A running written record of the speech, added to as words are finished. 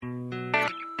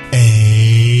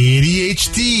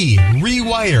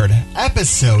Rewired,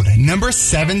 episode number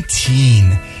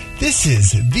 17. This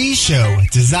is the show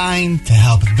designed to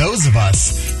help those of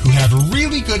us who have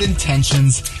really good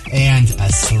intentions and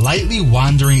a slightly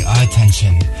wandering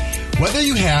attention. Whether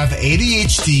you have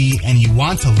ADHD and you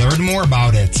want to learn more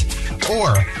about it,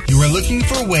 or you are looking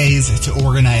for ways to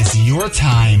organize your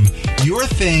time, your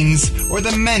things, or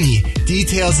the many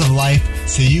details of life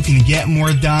so you can get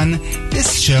more done,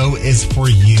 this show is for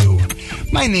you.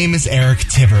 My name is Eric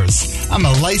Tivers. I'm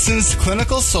a licensed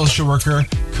clinical social worker,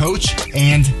 coach,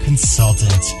 and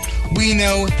consultant. We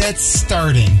know that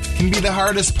starting can be the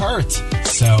hardest part,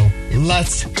 so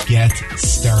let's get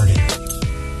started.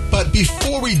 But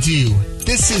before we do,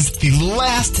 this is the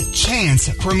last chance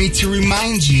for me to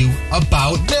remind you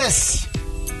about this.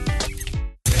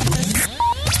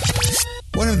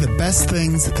 One of the best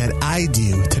things that I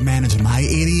do to manage my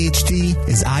ADHD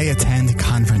is I attend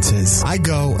conferences. I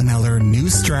go and I learn new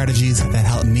strategies that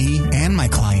help me and my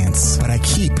clients, but I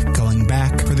keep going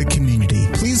back for the community.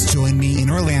 Please join me in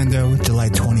Orlando, July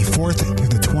 24th through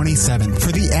the 27th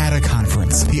for the ADA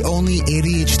Conference, the only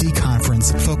ADHD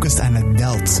conference focused on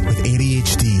adults with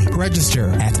ADHD. Register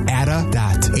at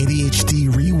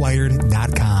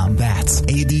ada.adhdrewired.com. That's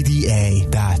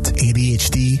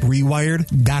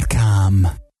ADDA.ADHDrewired.com.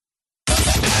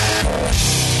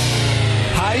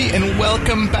 Hi, and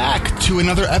welcome back to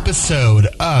another episode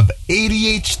of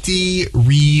ADHD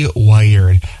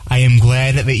Rewired. I am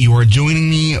glad that you are joining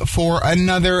me for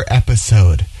another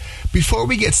episode. Before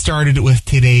we get started with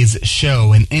today's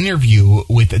show, an interview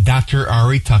with Dr.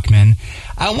 Ari Tuckman,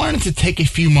 I wanted to take a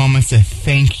few moments to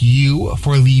thank you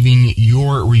for leaving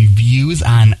your reviews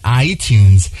on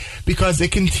iTunes because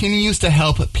it continues to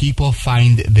help people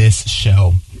find this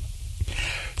show.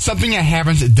 Something I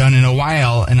haven't done in a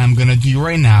while, and I'm going to do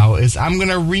right now, is I'm going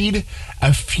to read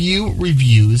a few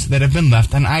reviews that have been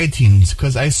left on iTunes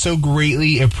because I so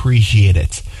greatly appreciate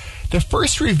it. The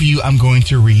first review I'm going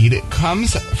to read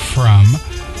comes from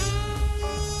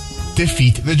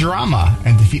Defeat the Drama.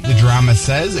 And Defeat the Drama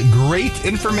says, great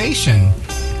information.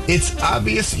 It's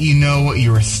obvious you know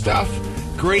your stuff.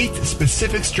 Great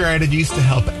specific strategies to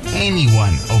help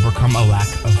anyone overcome a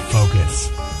lack of focus.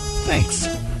 Thanks.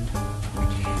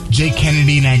 J.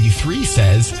 Kennedy 93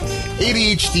 says,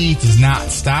 ADHD does not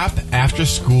stop after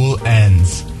school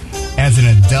ends. As an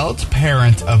adult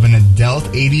parent of an adult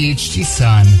ADHD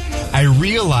son, I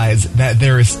realize that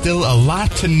there is still a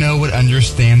lot to know and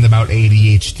understand about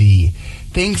ADHD.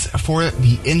 Thanks for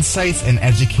the insights and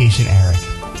education, Eric.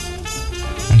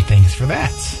 And thanks for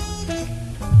that.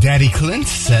 Daddy Clint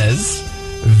says,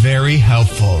 very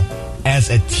helpful.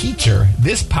 As a teacher,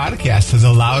 this podcast has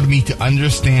allowed me to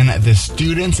understand the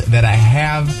students that I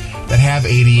have that have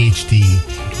ADHD.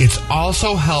 It's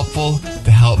also helpful to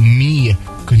help me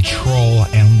control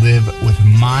and live with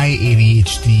my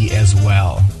ADHD as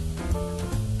well.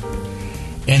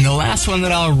 And the last one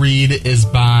that I'll read is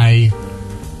by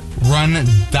Run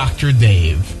Dr.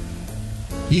 Dave.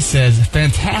 He says,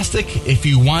 fantastic if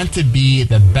you want to be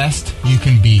the best you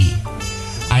can be.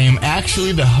 I am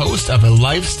actually the host of a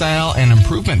lifestyle and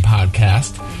improvement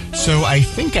podcast, so I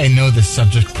think I know the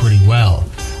subject pretty well.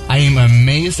 I am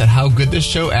amazed at how good this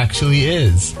show actually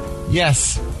is.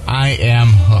 Yes, I am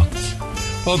hooked.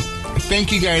 Well,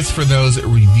 thank you guys for those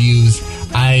reviews.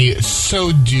 I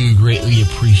so do greatly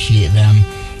appreciate them.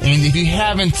 And if you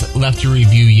haven't left a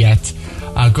review yet,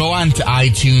 go on to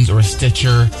iTunes or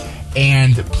Stitcher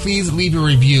and please leave a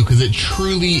review because it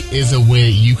truly is a way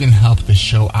you can help the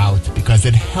show out because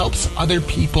it helps other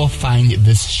people find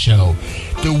this show.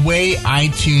 The way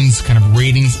iTunes kind of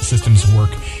ratings systems work,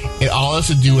 it all has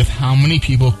to do with how many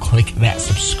people click that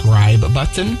subscribe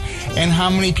button and how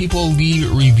many people leave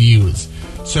reviews.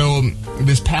 So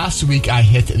this past week I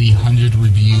hit the 100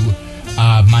 review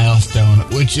milestone,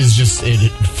 which is just,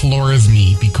 it floors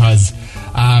me because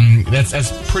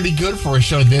that's pretty good for a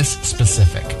show this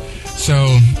specific.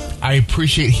 So I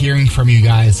appreciate hearing from you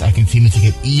guys. I continue to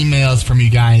get emails from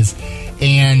you guys.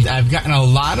 And I've gotten a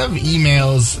lot of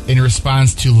emails in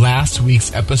response to last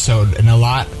week's episode and a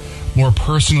lot more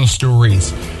personal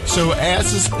stories. So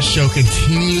as this show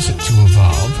continues to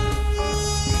evolve,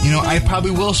 I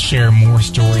probably will share more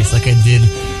stories like I did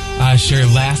share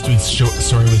last week's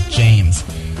story with James.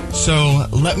 So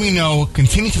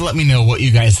continue to let me know what you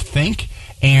guys think.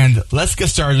 And let's get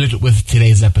started with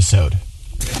today's episode.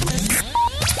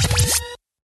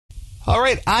 All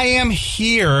right, I am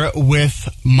here with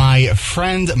my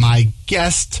friend, my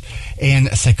guest, and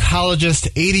psychologist,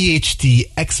 ADHD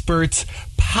expert,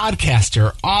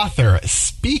 podcaster, author,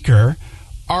 speaker,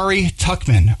 Ari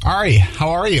Tuckman. Ari, how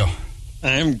are you?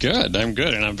 I'm good,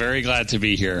 and I'm very glad to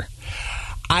be here.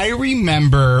 I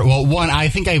remember, well, one, I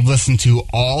think I've listened to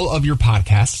all of your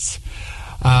podcasts.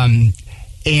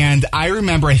 And I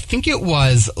remember, I think it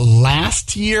was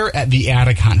last year at the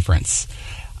ADA conference.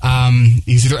 It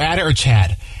was either ADA or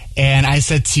Chad. And I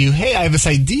said to you, hey, I have this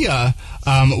idea.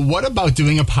 What about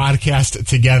doing a podcast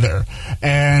together?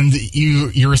 And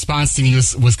your response to me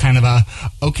was kind of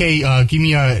okay,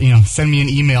 send me an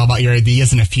email about your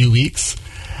ideas in a few weeks.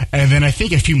 And then I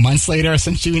think a few months later, I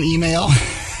sent you an email.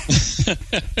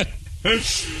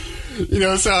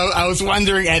 So I was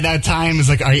wondering at that time, is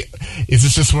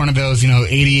this just one of those,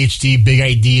 ADHD big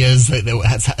ideas that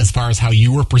as far as how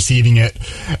you were perceiving it?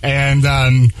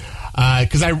 And,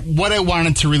 because what I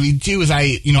wanted to really do is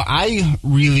I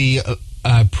really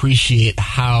appreciate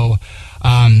how,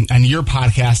 on your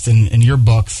podcast and your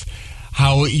books,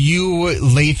 how you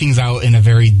lay things out in a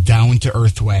very down to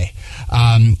earth way.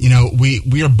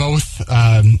 We are both,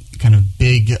 kind of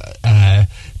big, kind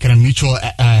of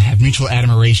have mutual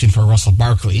admiration for Russell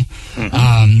Barkley.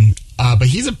 Mm-hmm. But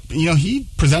he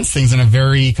presents things in a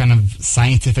very kind of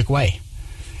scientific way.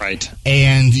 Right.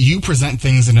 And you present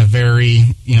things in a very,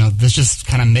 this just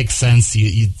kind of makes sense.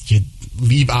 You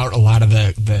leave out a lot of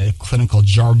the clinical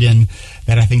jargon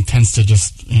that I think tends to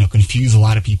just, confuse a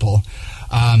lot of people.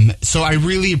 So I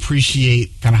really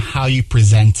appreciate kind of how you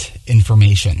present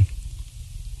information.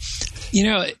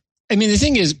 The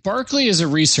thing is, Barkley is a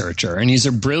researcher and he's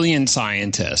a brilliant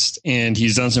scientist and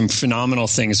he's done some phenomenal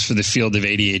things for the field of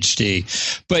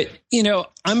ADHD. But,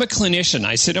 I'm a clinician.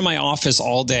 I sit in my office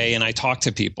all day and I talk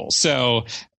to people. So,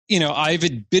 I have a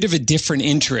bit of a different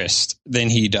interest than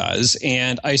he does.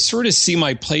 And I sort of see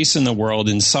my place in the world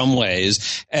in some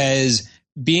ways as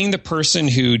being the person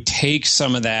who takes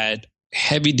some of that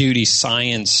heavy duty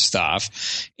science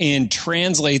stuff and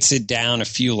translates it down a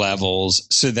few levels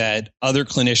so that other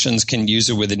clinicians can use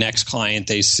it with the next client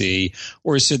they see,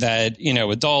 or so that,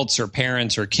 adults or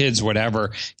parents or kids,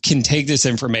 whatever, can take this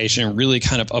information and really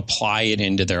kind of apply it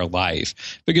into their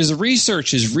life. Because the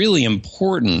research is really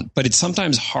important, but it's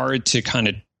sometimes hard to kind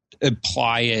of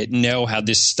apply it, know how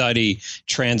this study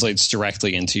translates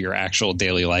directly into your actual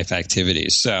daily life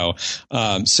activities. So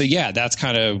yeah, that's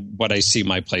kind of what I see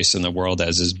my place in the world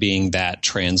as being that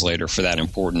translator for that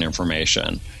important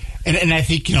information. And I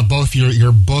think, both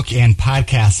your book and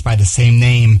podcast by the same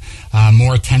name,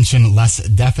 More Attention, Less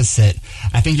Deficit,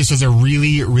 I think just does a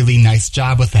really, really nice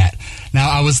job with that.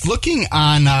 Now, I was looking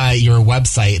on your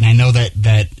website, and I know that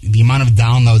the amount of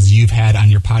downloads you've had on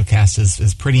your podcast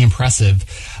is pretty impressive.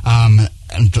 And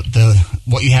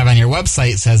what you have on your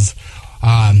website says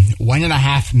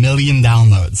 1.5 million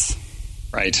downloads.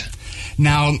 Right.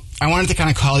 Now, I wanted to kind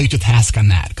of call you to task on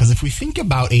that, because if we think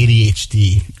about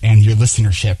ADHD and your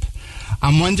listenership,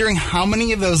 I'm wondering how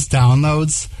many of those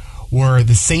downloads were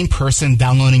the same person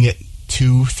downloading it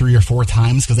 2, 3, or 4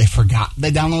 times because they forgot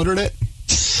they downloaded it,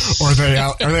 or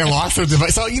they lost their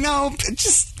device. So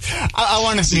I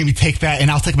want to maybe take that,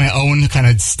 and I'll take my own kind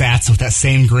of stats with that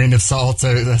same grain of salt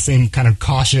or the same kind of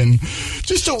caution,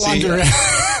 just to wonder.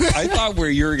 I thought where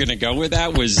you were going to go with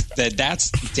that was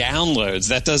that's downloads.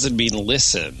 That doesn't mean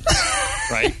listen,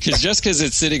 right? Because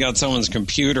it's sitting on someone's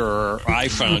computer or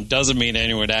iPhone doesn't mean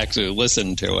anyone would actually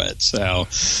listen to it. So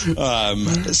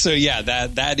yeah,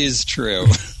 that is true.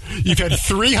 You've had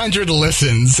 300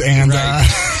 listens, and right.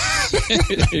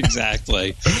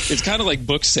 Exactly. It's kind of like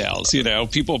book sales.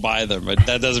 People buy them, but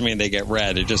that doesn't mean they get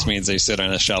read. It just means they sit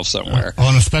on a shelf somewhere. Well,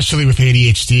 and especially with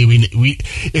ADHD, we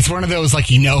it's one of those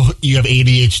you have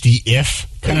ADHD if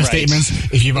kind of statements.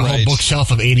 If you have a whole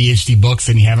bookshelf of ADHD books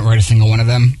and you haven't read a single one of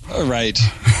them, right?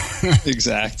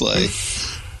 Exactly.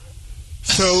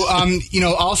 So,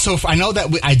 also, I know that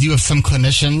I do have some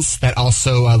clinicians that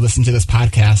also listen to this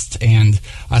podcast. And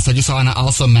so I just want to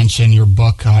also mention your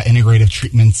book, Integrative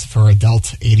Treatments for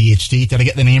Adult ADHD. Did I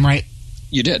get the name right?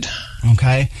 You did.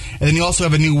 Okay. And then you also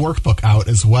have a new workbook out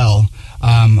as well.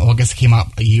 I guess it came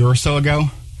out a year or so ago.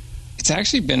 It's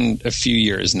actually been a few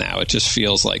years now. It just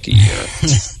feels like a year.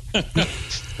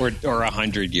 or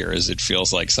 100 years, it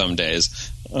feels like some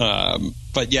days.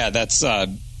 But yeah, that's...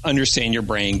 understand your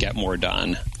brain, get more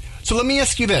done. So let me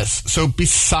ask you this. So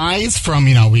besides from,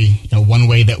 one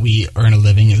way that we earn a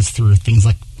living is through things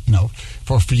like,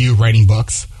 for you writing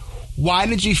books, why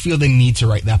did you feel the need to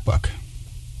write that book?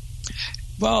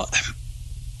 Well,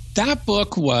 that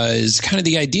book was kind of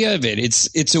the idea of it.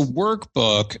 It's a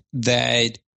workbook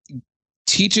that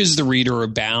teaches the reader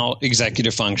about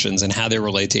executive functions and how they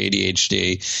relate to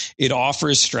ADHD. It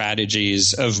offers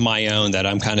strategies of my own that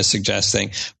I'm kind of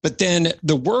suggesting. But then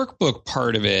the workbook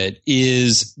part of it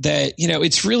is that,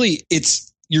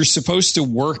 you're supposed to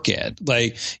work it.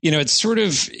 Like,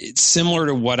 it's similar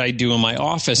to what I do in my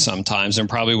office sometimes, and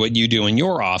probably what you do in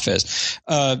your office,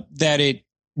 that it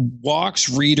walks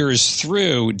readers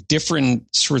through different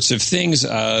sorts of things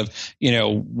of,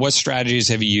 what strategies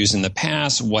have you used in the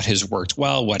past? What has worked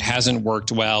well? What hasn't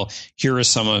worked well? Here are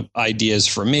some ideas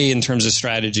for me in terms of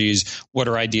strategies. What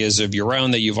are ideas of your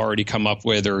own that you've already come up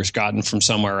with or gotten from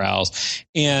somewhere else?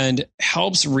 And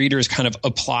helps readers kind of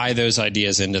apply those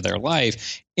ideas into their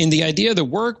life. And the idea of the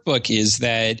workbook is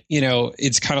that,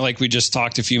 it's kind of like we just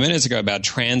talked a few minutes ago about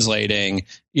translating,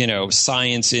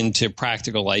 science into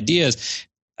practical ideas.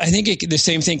 I think the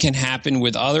same thing can happen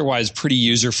with otherwise pretty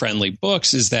user-friendly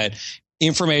books, is that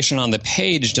information on the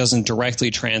page doesn't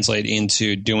directly translate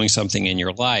into doing something in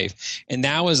your life. And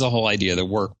that was the whole idea of the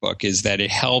workbook, is that it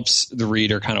helps the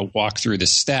reader kind of walk through the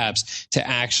steps to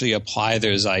actually apply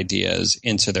those ideas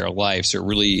into their life. So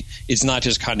really, it's not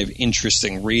just kind of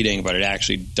interesting reading, but it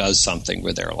actually does something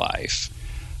with their life.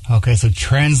 Okay, so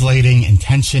translating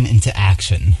intention into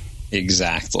action.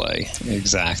 Exactly.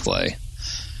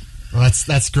 Well,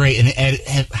 that's great.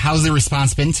 And how's the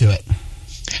response been to it?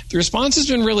 The response has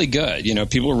been really good.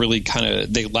 People really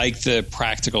they like the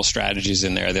practical strategies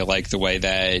in there. They like the way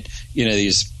that,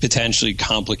 these potentially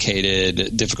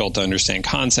complicated, difficult to understand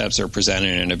concepts are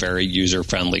presented in a very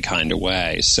user-friendly kind of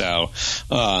way. So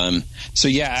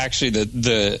yeah, actually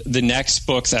the next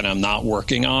book that I'm not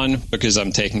working on, because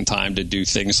I'm taking time to do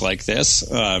things like this,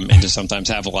 and to sometimes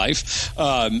have a life,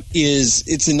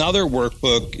 it's another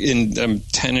workbook, and I'm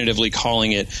tentatively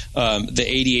calling it, the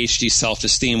ADHD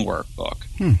Self-Esteem Workbook.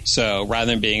 So rather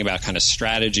than being about kind of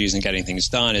strategies and getting things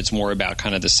done, it's more about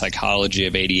kind of the psychology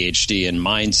of ADHD and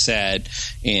mindset,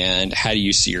 and how do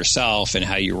you see yourself and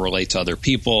how you relate to other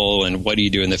people, and what do you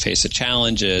do in the face of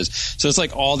challenges. So it's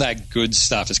like all that good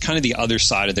stuff. It's kind of the other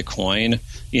side of the coin.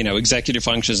 Executive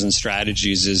functions and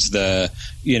strategies is the,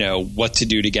 what to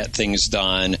do to get things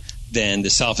done. Then the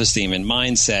self-esteem and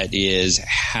mindset is,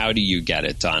 how do you get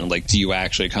it done? Like, do you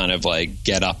actually kind of like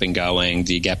get up and going?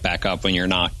 Do you get back up when you're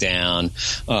knocked down?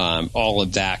 All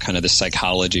of that, kind of the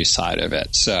psychology side of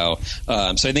it. So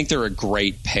I think they're a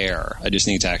great pair. I just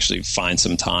need to actually find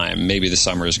some time. Maybe the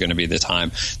summer is going to be the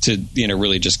time to,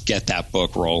 really just get that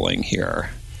book rolling here.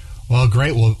 Well,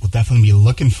 great. We'll definitely be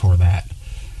looking for that.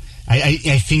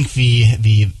 I think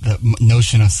the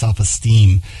notion of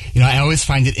self-esteem, I always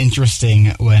find it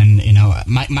interesting when,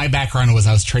 my background was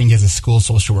I was trained as a school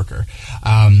social worker.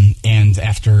 And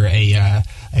after a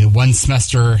one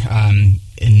semester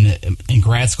in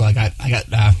grad school, I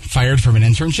got fired from an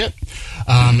internship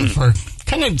for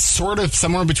kind of sort of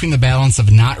somewhere between the balance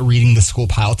of not reading the school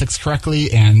politics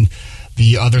correctly and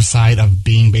the other side of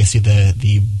being basically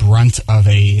the brunt of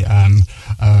a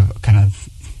kind of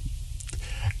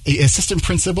assistant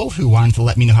principal who wanted to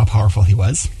let me know how powerful he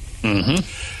was. Mm-hmm.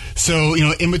 So,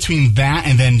 in between that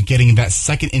and then getting that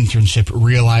second internship,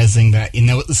 realizing that,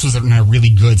 this was in a really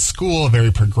good school,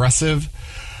 very progressive,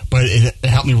 but it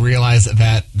helped me realize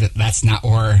that that's not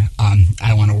where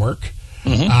I want to work.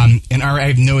 Mm-hmm. And I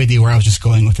have no idea where I was just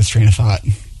going with this train of thought.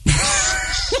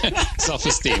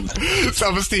 Self-esteem.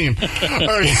 Self-esteem. All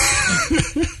right.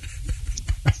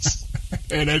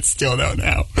 And I still don't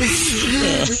know.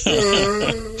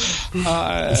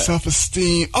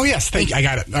 Self-esteem. Oh, yes. Thank you. I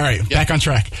got it. All right. Yep. Back on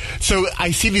track. So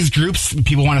I see these groups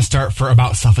people want to start for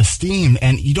about self-esteem,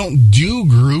 and you don't do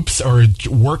groups or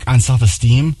work on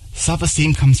self-esteem.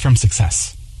 Self-esteem comes from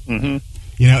success. Mm-hmm.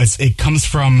 It comes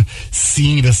from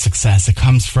seeing the success. It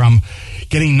comes from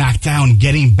getting knocked down,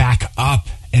 getting back up,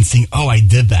 and saying, oh, I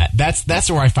did that. That's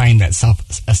where I find that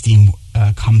self-esteem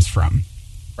comes from.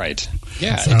 Right.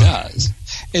 Yeah, so. It does.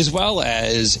 As well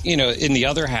as, in the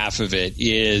other half of it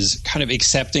is kind of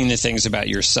accepting the things about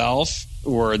yourself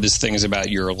or these things about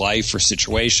your life or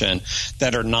situation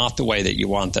that are not the way that you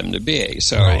want them to be.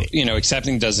 So, right.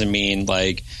 Accepting doesn't mean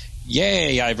like,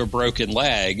 yay, I have a broken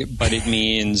leg, but it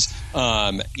means,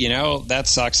 that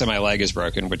sucks that my leg is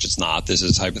broken, which it's not. This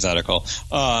is hypothetical.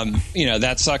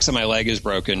 That sucks that my leg is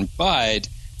broken, but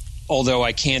although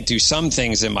I can't do some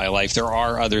things in my life, there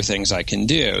are other things I can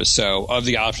do. So of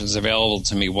the options available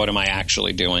to me, what am I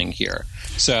actually doing here?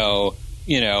 So,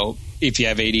 if you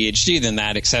have ADHD, then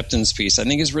that acceptance piece I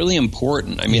think is really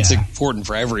important. I mean, It's important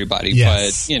for everybody,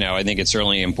 yes. But, I think it's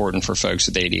certainly important for folks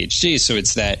with ADHD. So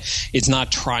it's that it's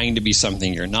not trying to be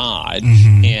something you're not.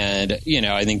 Mm-hmm. And,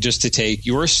 I think just to take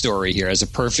your story here as a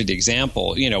perfect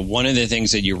example, one of the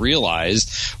things that you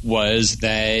realized was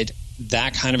that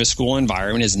kind of a school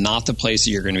environment is not the place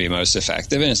that you're going to be most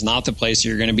effective, and it's not the place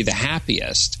you're going to be the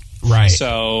happiest. Right.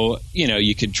 So,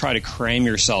 you could try to cram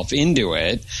yourself into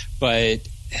it, but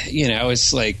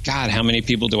it's like, God, how many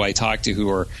people do I talk to who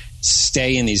are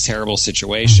stay in these terrible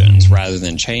situations rather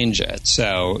than change it?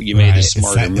 So you made a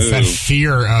smarter move. It's that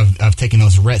fear of taking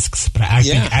those risks. But I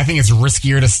think it's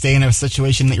riskier to stay in a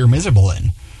situation that you're miserable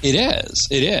in. It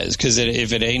is, because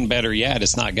if it ain't better yet,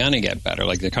 it's not going to get better.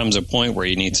 Like, there comes a point where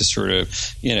you need to sort of,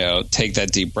 take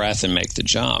that deep breath and make the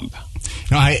jump.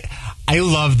 I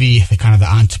love the kind of the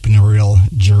entrepreneurial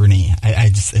journey.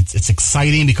 It's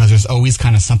exciting because there's always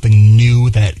kind of something new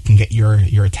that can get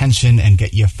your attention and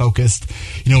get you focused.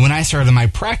 When I started my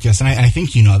practice, and I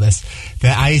think you know this,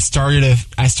 that I started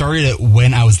it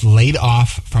when I was laid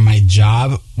off from my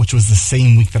job, which was the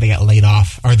same week that I got laid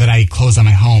off, or that I closed on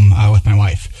my home with my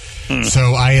wife.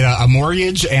 So I had a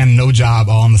mortgage and no job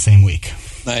all in the same week.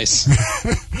 Nice.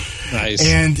 Nice.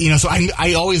 And, so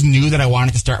I always knew that I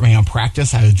wanted to start my own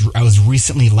practice. I was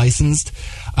recently licensed.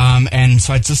 And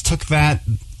so I just took that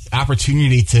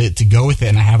opportunity to go with it,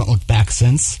 and I haven't looked back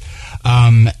since.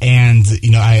 I'm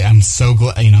so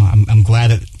glad, I'm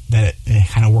glad that it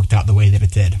kind of worked out the way that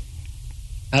it did.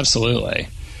 Absolutely.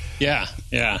 Yeah.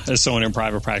 As someone in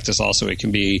private practice also, it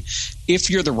can be,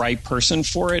 if you're the right person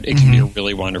for it, it can be a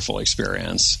really wonderful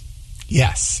experience.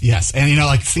 Yes. And,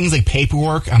 like things like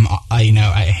paperwork, I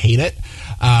hate it.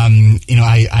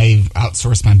 I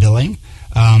outsource my billing.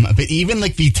 But even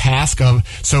like the task of,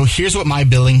 so here's what my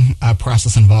billing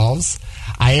process involves.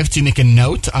 I have to make a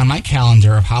note on my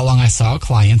calendar of how long I saw a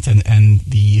client and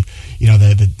the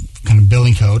kind of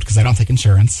billing code, because I don't take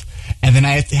insurance. And then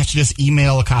I have to just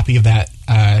email a copy of that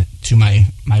to my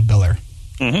biller.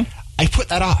 Mm-hmm. I put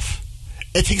that off.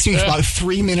 It takes me about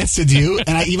 3 minutes to do,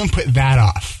 and I even put that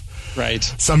off. Right.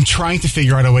 So I'm trying to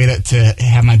figure out a way to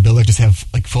have my biller just have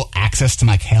like full access to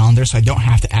my calendar, so I don't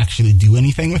have to actually do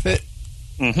anything with it.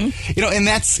 Mm-hmm. And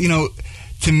that's,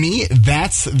 to me,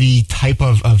 that's the type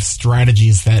of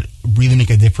strategies that really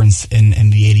make a difference in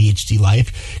the ADHD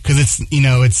life. Because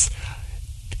it's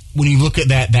when you look at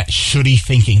that shouldy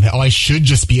thinking that, I should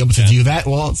just be able to do that.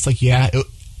 Well, it's like, to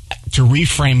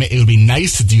reframe it would be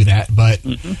nice to do that. But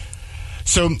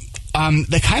so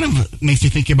that kind of makes me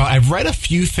think about, I've read a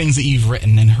few things that you've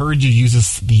written and heard you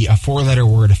use the 4-letter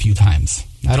word a few times.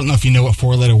 I don't know if you know what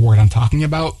 4-letter word I'm talking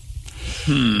about.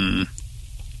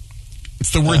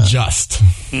 It's the word just.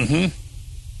 Mm-hmm.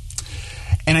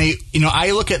 And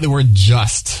I look at the word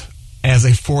just as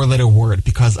a 4-letter word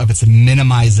because of its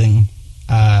minimizing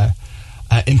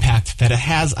impact that it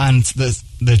has on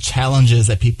the challenges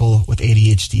that people with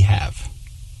ADHD have.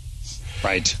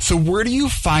 Right. So where do you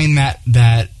find that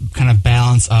kind of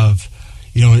balance of,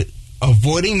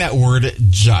 avoiding that word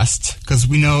just, because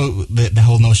we know the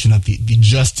whole notion of the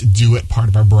just do it part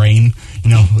of our brain,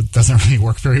 it doesn't really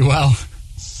work very well.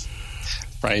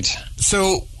 Right.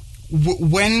 So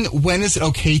when is it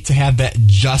okay to have that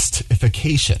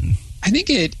justification? I think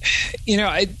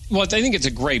I think it's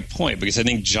a great point, because I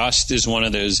think just is one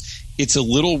of those, it's a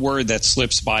little word that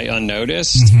slips by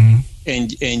unnoticed,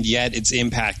 and yet its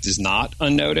impact is not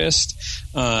unnoticed.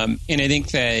 And I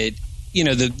think that,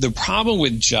 the problem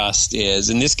with just is,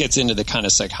 and this gets into the kind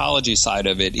of psychology side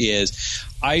of it, is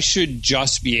I should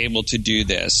just be able to do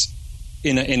this.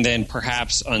 And then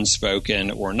perhaps unspoken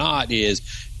or not is,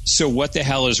 so what the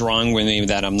hell is wrong with me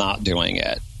that I'm not doing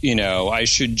it? I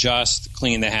should just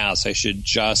clean the house. I should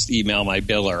just email my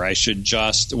biller. I should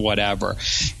just whatever.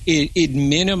 It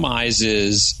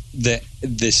minimizes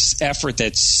this effort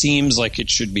that seems like it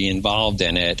should be involved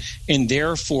in it. And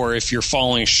therefore, if you're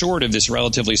falling short of this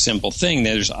relatively simple thing,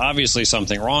 there's obviously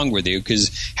something wrong with you,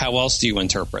 because how else do you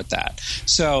interpret that?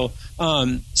 So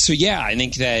I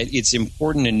think that it's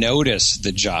important to notice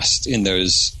the just in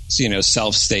those,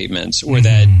 self-statements, or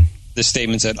that the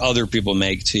statements that other people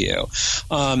make to you.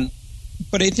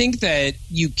 But I think that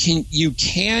you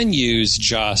can use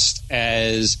just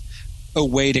as a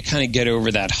way to kind of get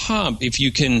over that hump if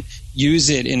you can use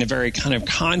it in a very kind of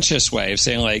conscious way of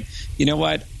saying, like, you know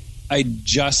what, I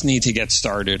just need to get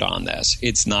started on this.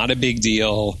 It's not a big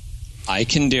deal. I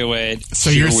can do it. So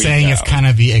you're saying it's kind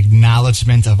of the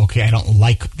acknowledgement of, okay, I don't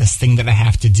like this thing that I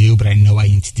have to do, but I know I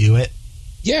need to do it.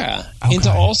 Yeah. Okay. And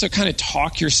to also kind of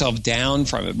talk yourself down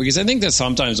from it, because I think that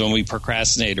sometimes when we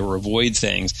procrastinate or avoid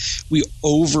things, we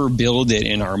overbuild it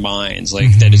in our minds,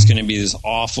 like that it's going to be this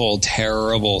awful,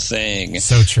 terrible thing.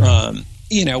 So true.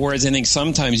 Whereas I think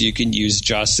sometimes you can use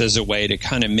just as a way to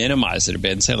kind of minimize it a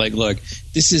bit and say, like, look,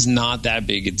 this is not that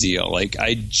big a deal. Like,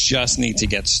 I just need to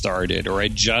get started, or I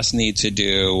just need to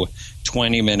do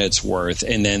 20 minutes worth,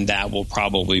 and then that will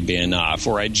probably be enough.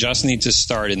 Or I just need to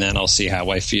start, and then I'll see how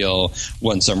I feel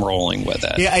once I'm rolling with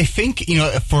it. Yeah, I think,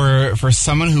 for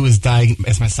someone who was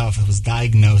as myself, who was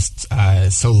diagnosed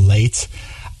so late,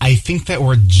 I think that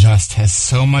word just has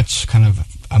so much kind of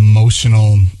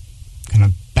emotional kind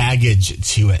of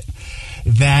baggage to it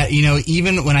that, you know,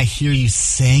 even when I hear you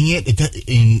saying it,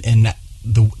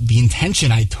 the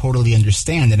intention I totally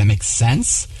understand and it makes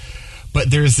sense, but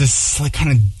there's this like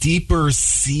kind of deeper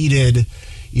seated,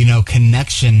 you know,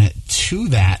 connection to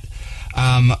that,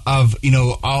 of, you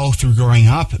know, all through growing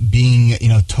up being, you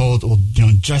know, told, well, you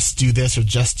know, just do this or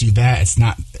just do that. It's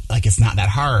not that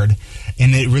hard.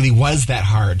 And it really was that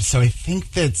hard. So I think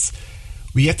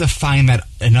we have to find that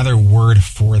another word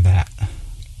for that.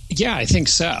 Yeah, I think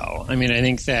so. I mean, I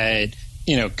think that,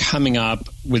 you know, coming up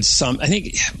with this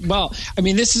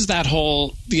is that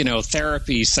whole, you know,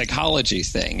 therapy psychology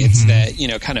thing. It's that, you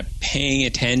know, kind of paying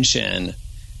attention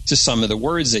to some of the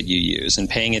words that you use and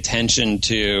paying attention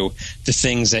to the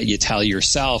things that you tell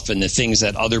yourself and the things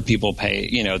that other people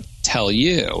tell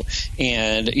you.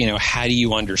 And, you know, how do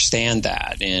you understand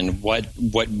that and what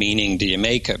meaning do you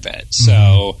make of it?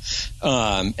 So,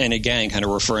 and again, kind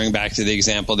of referring back to the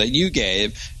example that you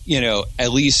gave, you know,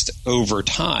 at least over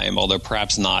time, although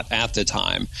perhaps not at the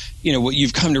time, you know, what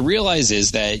you've come to realize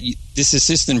is that this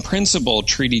assistant principal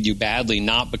treated you badly,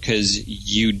 not because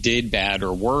you did bad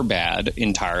or were bad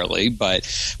entirely, but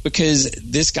because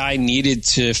this guy needed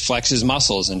to flex his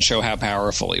muscles and show how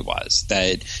powerful he was.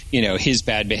 That, you know, his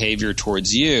bad behavior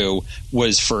towards you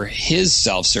was for his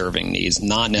self-serving needs,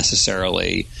 not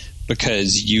necessarily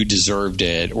because you deserved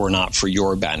it or not for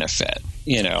your benefit,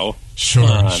 you know?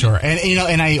 Sure. And, you know,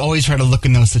 and I always try to look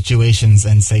in those situations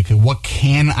and say, okay, what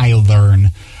can I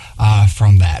learn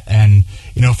from that? And,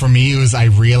 you know, for me, I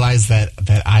realized that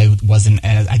I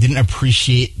didn't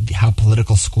appreciate how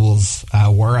political schools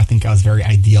were. I think I was very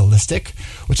idealistic,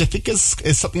 which I think is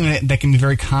something that can be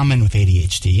very common with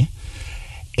ADHD.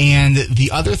 And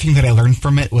the other thing that I learned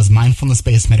from it was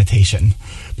mindfulness-based meditation,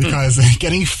 because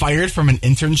getting fired from an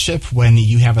internship when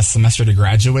you have a semester to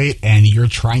graduate and you're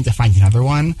trying to find another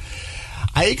one,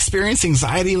 I experienced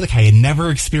anxiety like I had never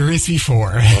experienced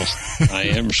before. Well,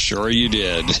 I am sure you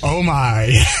did. Oh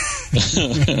my.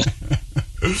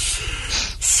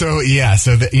 So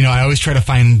you know, I always try to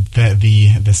find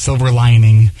the silver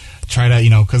lining, try to, you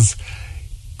know, because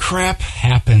crap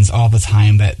happens all the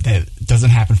time that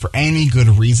doesn't happen for any good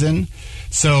reason.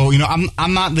 So, you know,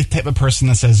 I'm not the type of person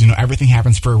that says, you know, everything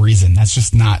happens for a reason. That's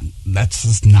just not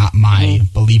my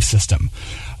belief system.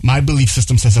 My belief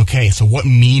system says, okay, so what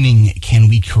meaning can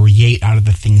we create out of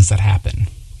the things that happen?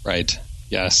 Right.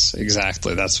 Yes,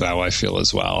 exactly. That's how I feel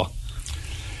as well.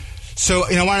 So,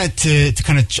 you know, I wanted to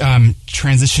kind of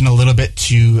transition a little bit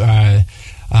to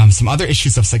some other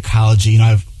issues of psychology. You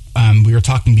know, we were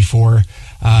talking before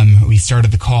we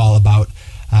started the call about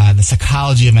the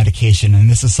psychology of medication, and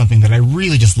this is something that I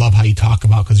really just love how you talk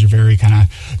about, because you're very kind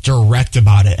of direct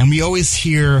about it. And we always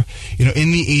hear, you know,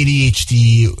 in the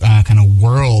ADHD kind of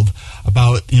world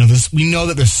about, you know, this. We know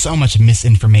that there's so much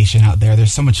misinformation out there.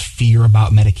 There's so much fear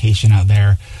about medication out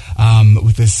there.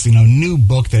 With this, you know, new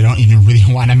book that I don't even really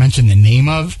want to mention the name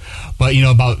of, but, you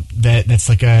know, about that. That's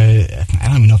like I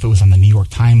don't even know if it was on the New York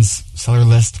Times seller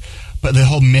list, but the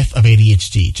whole myth of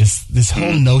ADHD, just this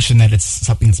whole notion that it's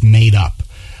something that's made up.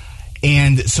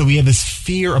 And so we have this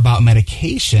fear about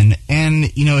medication,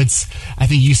 and, you know, I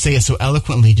think you say it so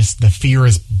eloquently, just the fear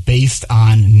is based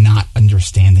on not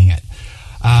understanding it.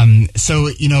 So,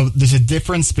 you know, there's a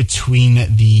difference between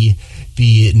the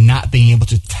not being able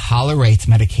to tolerate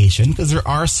medication, because there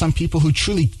are some people who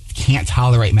truly can't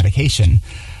tolerate medication,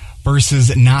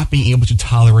 versus not being able to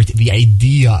tolerate the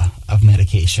idea of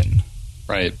medication.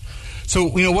 Right.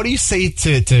 So, you know, what do you say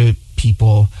to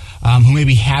people who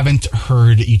maybe haven't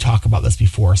heard you talk about this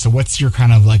before? So what's your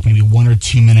kind of like maybe 1 or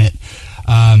 2 minute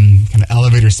kind of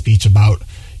elevator speech about,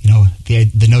 you know,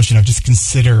 the notion of just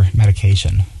consider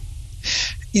medication?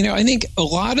 You know, I think a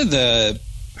lot of the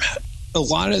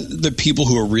people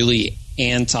who are really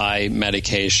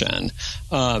anti-medication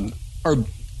are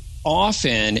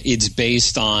often it's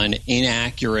based on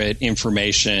inaccurate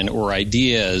information or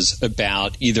ideas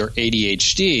about either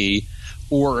ADHD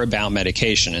or about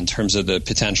medication in terms of the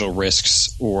potential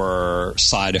risks or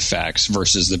side effects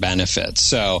versus the benefits.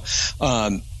 So,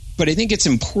 but I think it's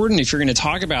important if you're going to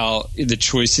talk about the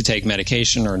choice to take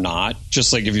medication or not,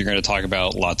 just like if you're going to talk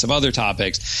about lots of other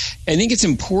topics, I think it's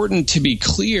important to be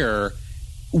clear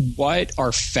what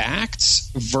are facts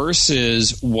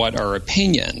versus what are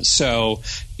opinions. So,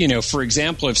 you know, for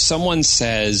example, if someone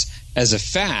says as a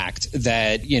fact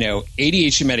that, you know,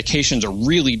 ADHD medications are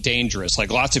really dangerous,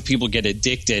 like lots of people get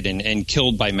addicted and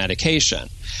killed by medication,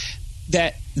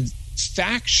 that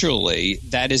factually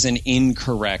that is an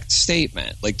incorrect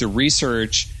statement. Like the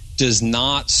research does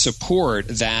not support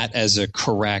that as a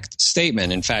correct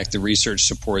statement. In fact, the research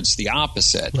supports the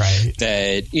opposite, right?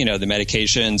 That, the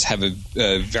medications have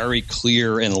a very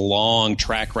clear and long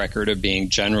track record of being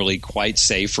generally quite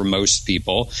safe for most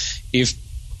people if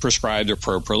prescribed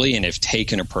appropriately and if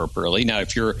taken appropriately. Now,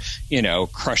 if you're,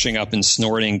 crushing up and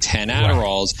snorting 10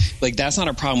 Adderalls, like, that's not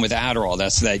a problem with Adderall.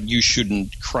 That's that you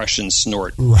shouldn't crush and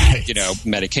snort,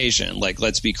 medication. Like,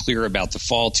 let's be clear about the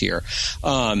fault here.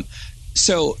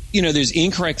 So, there's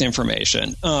incorrect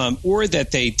information, or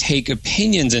that they take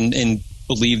opinions and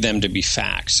believe them to be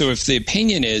facts. So if the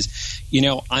opinion is,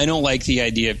 I don't like the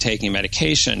idea of taking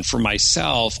medication. For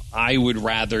myself, I would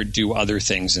rather do other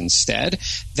things instead.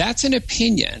 That's an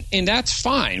opinion, and that's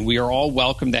fine. We are all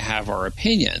welcome to have our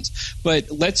opinions.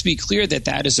 But let's be clear that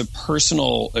that is a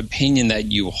personal opinion that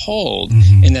you hold,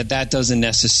 and that doesn't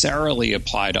necessarily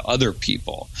apply to other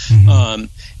people.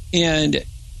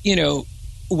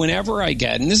 Whenever I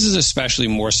get, and this is especially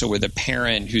more so with a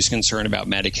parent who's concerned about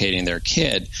medicating their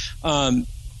kid,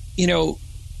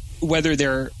 whether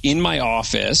they're in my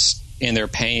office and they're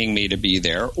paying me to be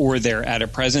there, or they're at a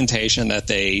presentation that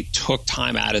they took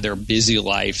time out of their busy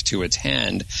life to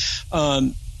attend,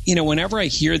 whenever I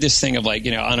hear this thing of like,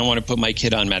 I don't want to put my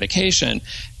kid on medication,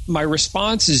 my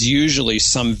response is usually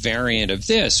some variant of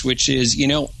this, which is,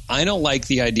 I don't like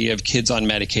the idea of kids on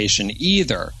medication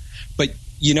either. But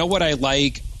you know what I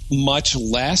like much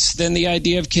less than the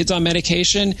idea of kids on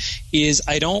medication is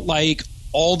I don't like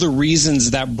all the reasons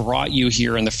that brought you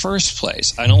here in the first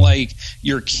place. I don't like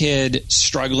your kid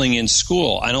struggling in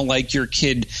school. I don't like your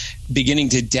kid beginning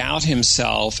to doubt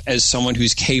himself as someone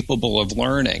who's capable of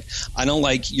learning. I don't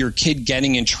like your kid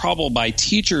getting in trouble by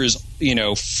teachers,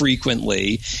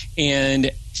 frequently, and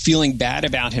feeling bad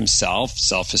about himself,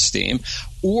 self-esteem,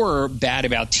 or bad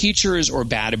about teachers or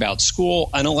bad about school.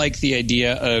 I don't like the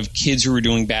idea of kids who are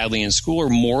doing badly in school are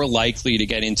more likely to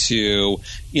get into,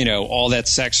 all that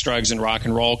sex, drugs, and rock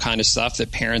and roll kind of stuff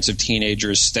that parents of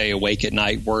teenagers stay awake at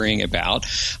night worrying about.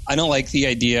 I don't like the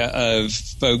idea of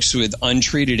folks with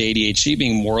untreated ADHD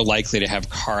being more likely to have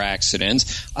car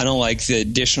accidents. I don't like the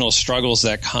additional struggles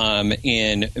that come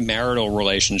in marital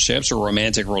relationships or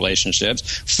romantic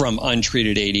relationships from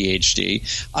untreated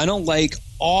ADHD. I don't like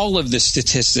all of the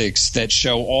statistics that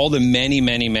show all the many,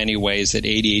 many, many ways that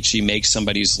ADHD makes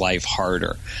somebody's life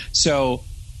harder. So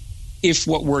if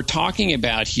what we're talking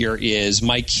about here is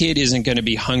my kid isn't going to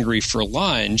be hungry for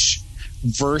lunch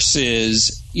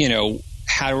versus,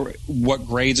 what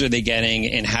grades are they getting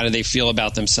and how do they feel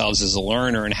about themselves as a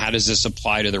learner and how does this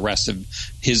apply to the rest of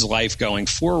his life going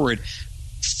forward?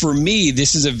 For me,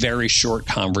 this is a very short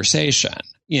conversation.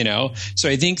 So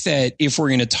I think that if we're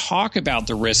going to talk about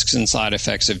the risks and side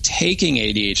effects of taking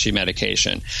ADHD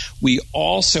medication, we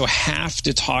also have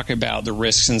to talk about the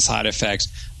risks and side effects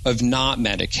of not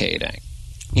medicating.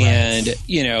 Right. And,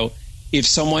 if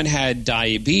someone had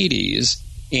diabetes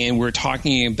and we're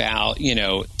talking about,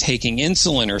 taking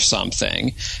insulin or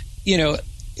something,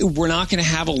 we're not going to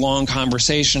have a long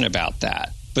conversation about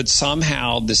that. But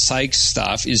somehow the psych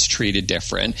stuff is treated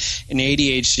different. And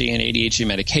ADHD and ADHD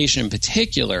medication in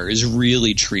particular is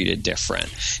really treated different.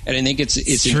 And I think it's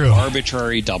an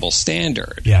arbitrary double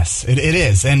standard. Yes, it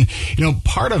is. And,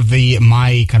 part of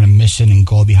my kind of mission and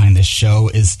goal behind this show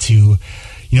is to,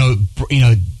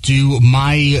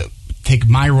 take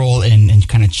my role in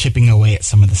kind of chipping away at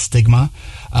some of the stigma,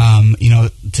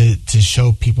 to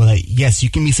show people that, yes, you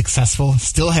can be successful,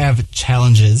 still have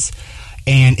challenges,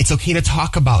 and it's okay to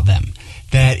talk about them,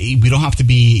 that we don't have to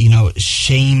be,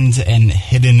 shamed and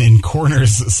hidden in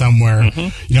corners somewhere,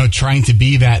 trying to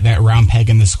be that round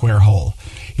peg in the square hole,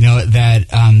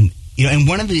 and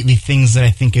one of the things that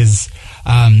I think is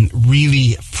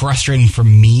really frustrating for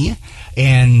me,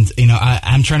 and,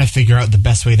 I'm trying to figure out the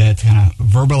best way to kind of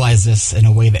verbalize this in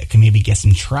a way that can maybe get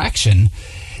some traction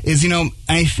is,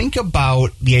 I think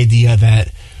about the idea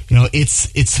that,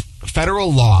 it's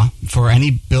federal law for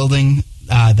any building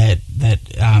that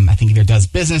I think either does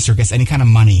business or gets any kind of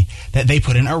money that they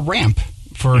put in a ramp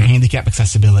for handicap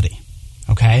accessibility.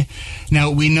 Okay.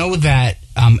 Now we know that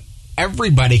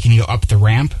everybody can go up the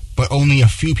ramp, but only a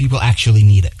few people actually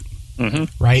need it.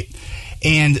 Right.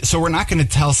 And so we're not going to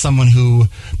tell someone who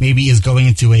maybe is going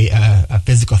into a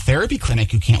physical therapy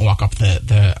clinic who can't walk up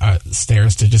the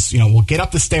stairs to just, we'll get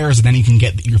up the stairs and then you can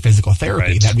get your physical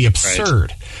therapy. Right. That'd be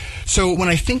absurd. Right. So when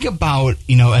I think about,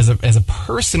 as a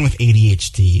person with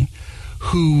ADHD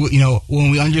who,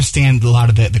 when we understand a lot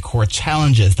of the core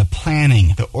challenges, the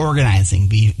planning, the organizing,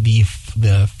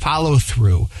 the follow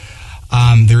through,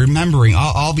 the remembering,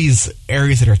 all these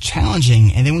areas that are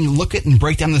challenging, and then when you look at and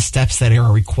break down the steps that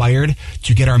are required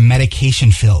to get our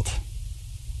medication filled,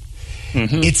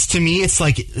 It's, to me, it's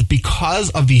like, because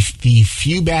of the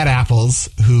few bad apples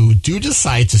who do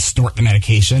decide to snort the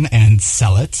medication and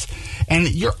sell it, and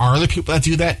are there people that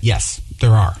do that? Yes,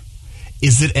 there are.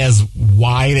 Is it as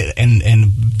wide and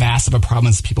vast of a problem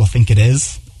as people think it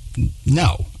is?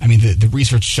 No. I mean, the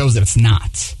research shows that it's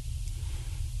not.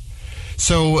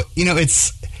 So,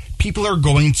 people are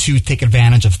going to take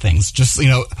advantage of things. Just,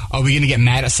 are we going to get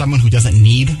mad at someone who doesn't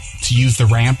need to use the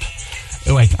ramp?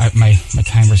 Oh, my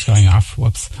timer's going off.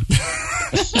 Whoops.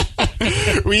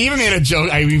 We even made a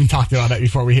joke. I even talked about that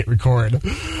before we hit record.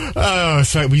 Oh,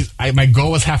 so my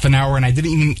goal was half an hour, and I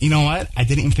didn't even, I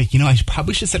didn't even think, I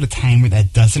probably should set a timer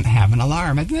that doesn't have an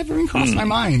alarm. It never even crossed my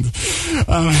mind.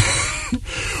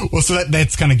 Well, so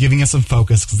that's kind of giving us some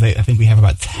focus, because I think we have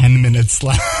about 10 minutes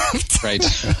left. Right.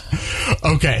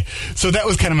 Okay. So that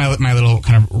was kind of my little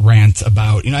kind of rant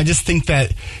about, I just think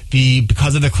that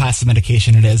because of the class of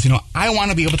medication it is, I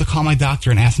want to be able to call my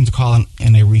doctor and ask him to call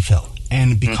in a refill.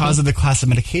 And because of the class of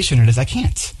medication it is, I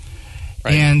can't.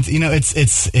 Right. And,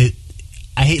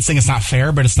 I hate saying it's not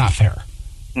fair, but it's not fair.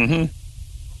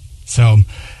 So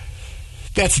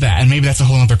that's that. And maybe that's a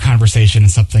whole other conversation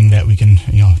and something that we can,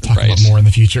 talk about more in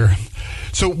the future.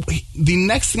 So the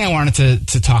next thing I wanted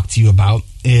to talk to you about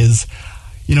is,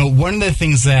 one of the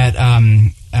things that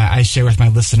I share with my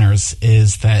listeners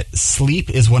is that sleep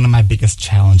is one of my biggest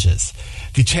challenges.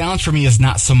 The challenge for me is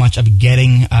not so much of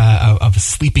getting of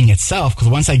sleeping itself, because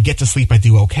once I get to sleep, I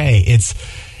do okay. It's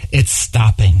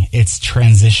stopping. It's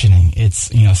transitioning. It's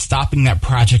stopping that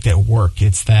project at work.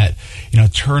 It's that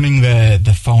turning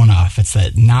the phone off. It's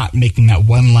that not making doing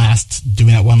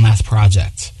that one last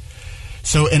project.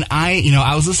 So, and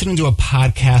I was listening to a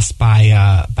podcast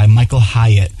by Michael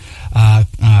Hyatt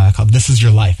called "This Is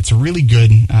Your Life." It's a really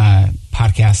good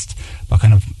podcast about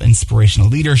kind of inspirational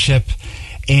leadership.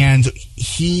 And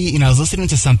he, I was listening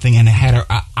to something and I had an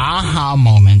aha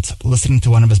moment listening to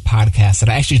one of his podcasts.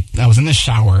 I was in the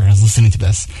shower and I was listening to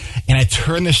this, and I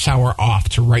turned the shower off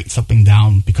to write something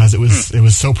down because it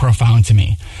was so profound to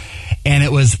me. And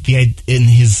it was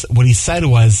what he said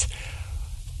was,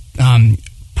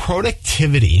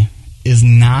 productivity is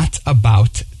not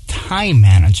about time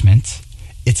management.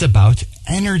 It's about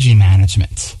energy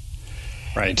management.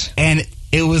 Right. And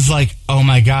it was like, oh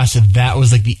my gosh, that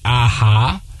was like the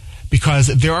aha, because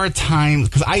there are times,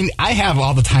 because I have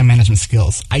all the time management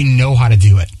skills. I know how to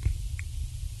do it.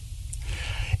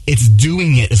 It's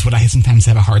doing it is what I sometimes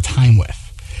have a hard time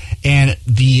with. And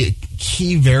the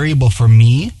key variable for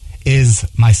me is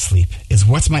my sleep, is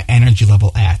what's my energy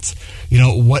level at.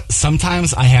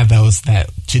 Sometimes I have that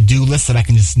to-do list that I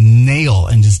can just nail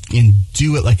and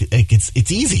do it like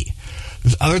it's easy.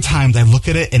 There's other times I look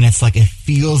at it and it's like it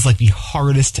feels like the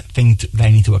hardest thing that I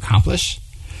need to accomplish.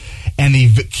 And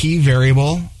the key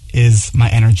variable is my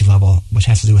energy level, which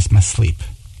has to do with my sleep.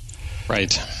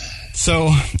 Right. So,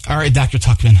 all right, Dr.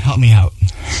 Tuckman, help me out.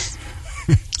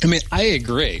 I mean, I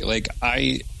agree. Like,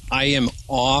 I am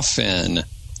often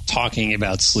talking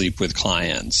about sleep with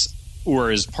clients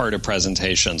or as part of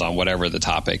presentations on whatever the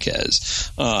topic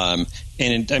is. Michael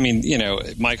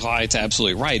Hyatt's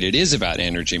absolutely right. It is about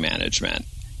energy management.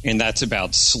 And that's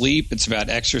about sleep, it's about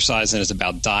exercise, and it's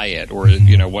about diet, or,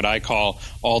 what I call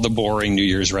all the boring New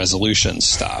Year's resolution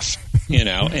stuff,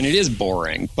 and it is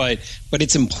boring, but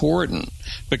it's important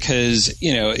because,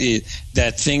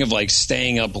 that thing of like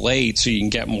staying up late so you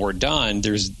can get more done,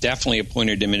 there's definitely a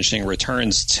point of diminishing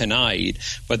returns tonight,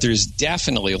 but there's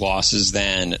definitely losses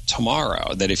then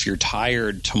tomorrow, that if you're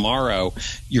tired tomorrow,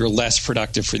 you're less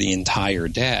productive for the entire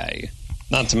day.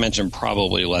 Not to mention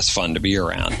probably less fun to be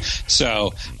around.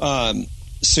 So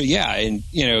yeah, and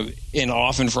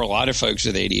often for a lot of folks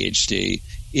with ADHD,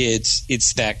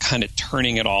 it's that kind of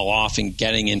turning it all off and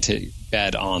getting into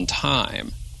bed on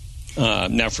time.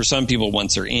 Now, for some people,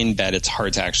 once they're in bed, it's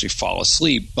hard to actually fall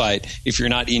asleep. But if you're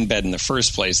not in bed in the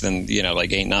first place, then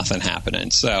ain't nothing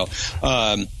happening. So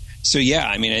yeah,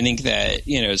 I mean, I think that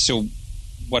so.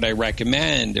 What I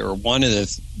recommend, or one of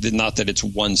the not that it's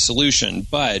one solution,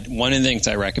 but one of the things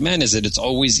I recommend is that it's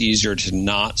always easier to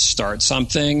not start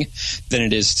something than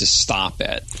it is to stop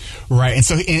it. Right. And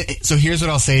so here's what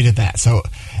I'll say to that. So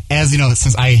as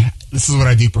since this is what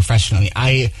I do professionally,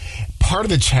 part of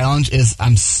the challenge is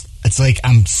I'm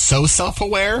so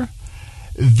self-aware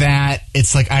that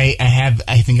it's like I have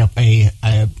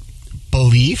a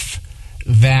belief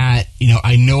that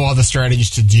I know all the strategies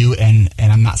to do and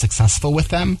I'm not successful with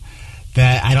them,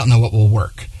 that I don't know what will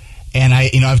work. And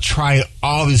I've tried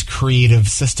all these creative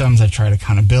systems. I've tried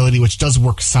accountability, which does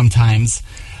work sometimes.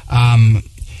 I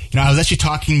was actually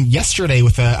talking yesterday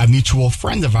with a mutual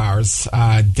friend of ours,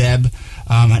 Deb.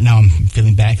 Now I'm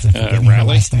feeling bad because I'm forgetting her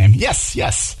last name.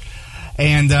 Yes.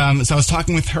 And so I was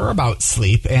talking with her about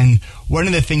sleep, and one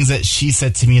of the things that she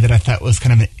said to me that I thought was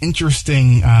kind of an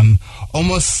interesting,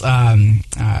 almost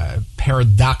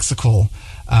paradoxical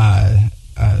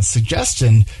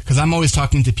suggestion, because I'm always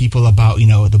talking to people about,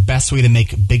 the best way to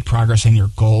make big progress on your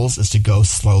goals is to go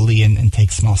slowly and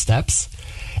take small steps.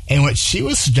 And what she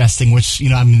was suggesting, which,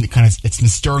 it's been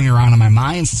stirring around in my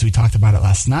mind since we talked about it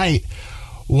last night,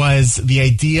 was the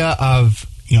idea of,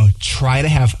 try to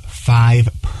have 5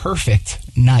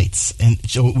 perfect nights. And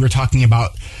so we were talking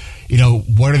about,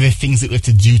 what are the things that we have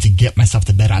to do to get myself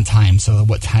to bed on time? So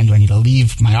what time do I need to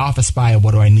leave my office by?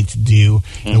 What do I need to do?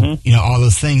 All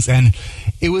those things. And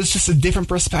it was just a different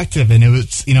perspective. And it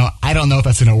was, I don't know if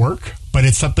that's going to work, but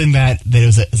it's something that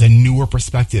is a newer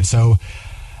perspective. So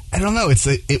I don't know.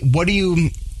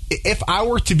 If I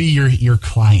were to be your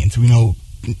client,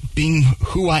 being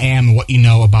who I am and what you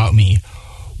know about me,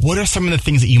 what are some of the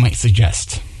things that you might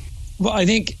suggest? Well, I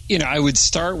think, I would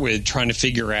start with trying to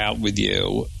figure out with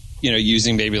you,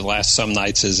 using maybe the last some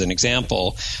nights as an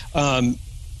example,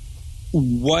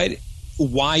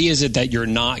 why is it that you're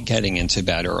not getting into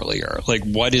bed earlier? Like,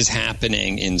 what is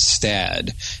happening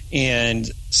instead? And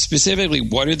specifically,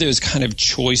 what are those kind of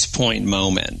choice point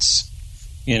moments,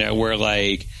 where,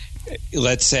 like,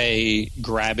 let's say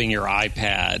grabbing your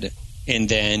iPad and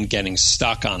then getting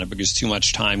stuck on it because too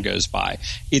much time goes by.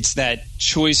 It's that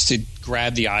choice to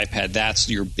grab the iPad. That's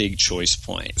your big choice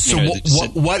point. So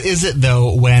what is it,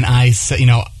 though, when I say,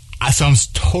 so I'm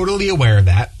totally aware of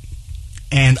that.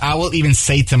 And I will even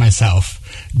say to myself,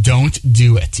 don't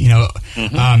do it.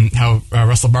 How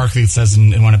Russell Barkley says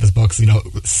in one of his books,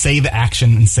 say the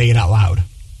action and say it out loud.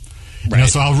 Right.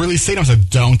 So I'll really say to myself,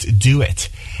 don't do it.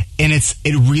 And it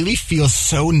really feels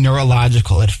so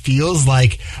neurological. It feels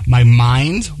like my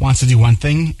mind wants to do one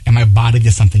thing and my body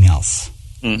does something else.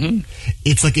 Mm-hmm.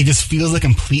 It's like it just feels like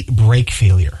complete brake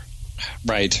failure.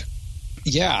 Right.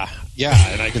 Yeah.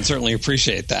 And I can certainly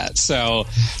appreciate that. So,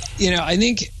 I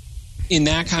think in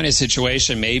that kind of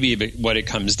situation, maybe what it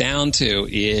comes down to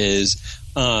is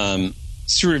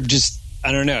sort of just,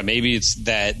 I don't know, maybe it's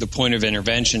that the point of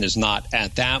intervention is not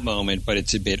at that moment, but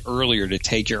it's a bit earlier to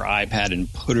take your iPad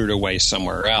and put it away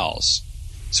somewhere else.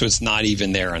 So it's not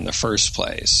even there in the first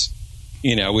place.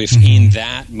 If in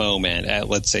that moment at,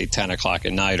 let's say, 10 o'clock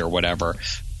at night or whatever,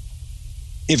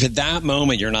 if at that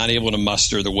moment you're not able to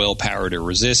muster the willpower to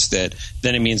resist it,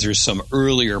 then it means there's some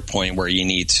earlier point where you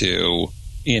need to,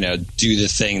 do the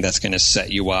thing that's going to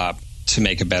set you up to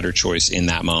make a better choice in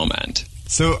that moment.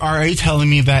 So are you telling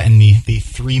me that in the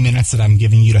 3 minutes that I'm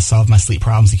giving you to solve my sleep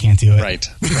problems, you can't do it? Right.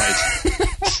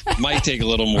 Might take a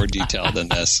little more detail than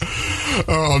this.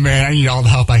 Oh, man, I need all the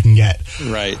help I can get.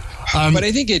 Right. But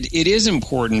I think it is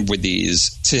important with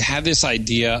these to have this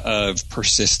idea of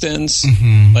persistence.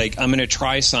 Mm-hmm. Like, I'm going to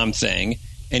try something,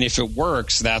 and if it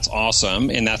works, that's awesome,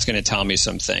 and that's going to tell me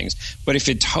some things. But if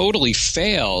it totally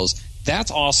fails,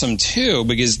 that's awesome too,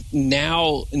 because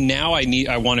now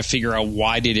I want to figure out,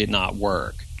 why did it not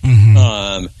work?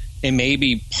 Mm-hmm. And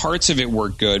maybe parts of it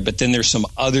work good, but then there's some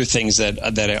other things that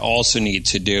I also need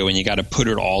to do, and you got to put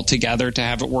it all together to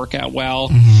have it work out well.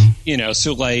 Mm-hmm.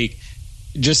 So like,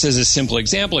 just as a simple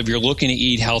example, if you're looking to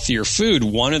eat healthier food,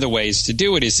 one of the ways to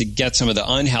do it is to get some of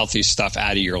the unhealthy stuff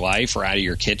out of your life or out of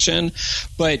your kitchen.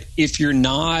 But if you're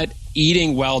not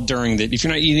eating well if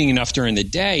you're not eating enough during the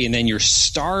day and then you're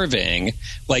starving,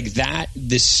 like that,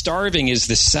 the starving is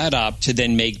the setup to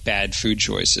then make bad food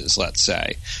choices, let's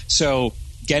say. So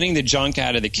getting the junk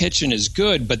out of the kitchen is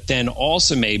good, but then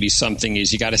also maybe something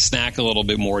is you got to snack a little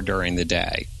bit more during the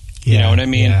day. You know what I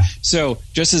mean? Yeah. So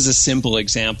just as a simple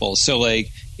example, so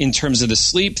like in terms of the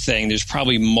sleep thing, there's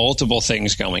probably multiple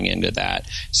things going into that.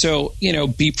 So,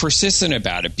 be persistent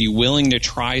about it. Be willing to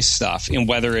try stuff. And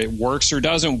whether it works or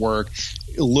doesn't work,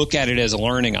 look at it as a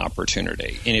learning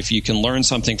opportunity. And if you can learn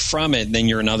something from it, then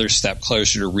you're another step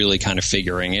closer to really kind of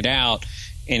figuring it out.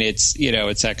 And it's,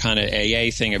 it's that kind of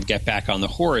AA thing of get back on the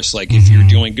horse. Like if you're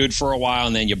doing good for a while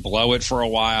and then you blow it for a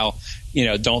while,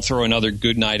 don't throw another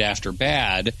good night after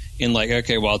bad and like,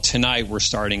 okay, well, tonight we're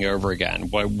starting over again.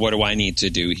 What do I need to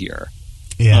do here?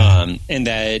 Yeah. And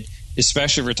that,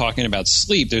 especially if we're talking about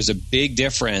sleep, there's a big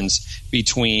difference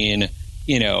between,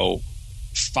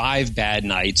 5 bad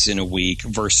nights in a week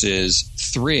versus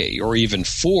 3 or even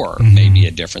 4, maybe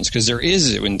a difference. Because there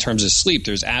is, in terms of sleep,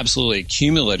 there's absolutely a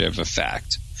cumulative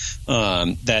effect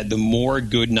that the more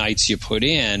good nights you put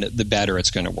in, the better it's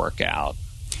going to work out.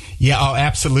 Yeah, oh,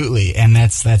 absolutely. And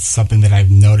that's something that I've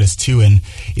noticed too. And,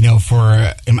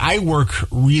 I work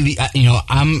really,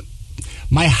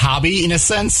 My hobby, in a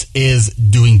sense, is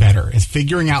doing better. Is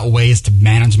figuring out ways to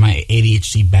manage my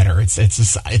ADHD better.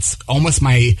 It's almost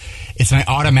my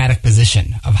automatic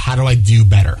position of how do I do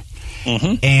better.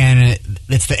 Mm-hmm. And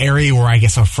it's the area where I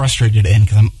get so frustrated in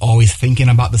because I'm always thinking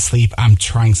about the sleep. I'm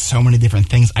trying so many different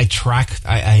things. I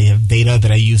have data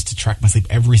that I use to track my sleep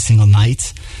every single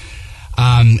night.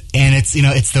 And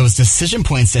it's those decision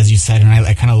points, as you said, and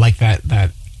I kind of like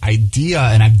that idea,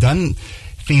 and I've done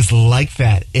things like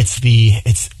that.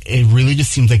 It really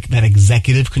just seems like that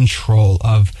executive control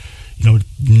of,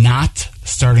 not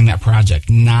starting that project,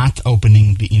 not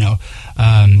opening the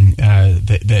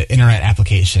internet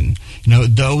application,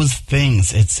 those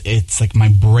things. It's like my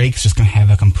brake's just going to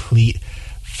have a complete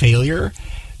failure.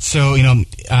 So, and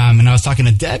I was talking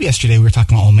to Deb yesterday. We were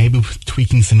talking about, maybe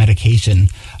tweaking some medication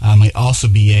might also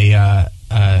be an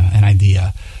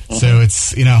idea. Mm-hmm. So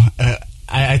it's,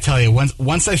 I tell you,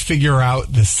 once I figure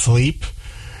out the sleep,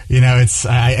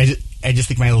 I just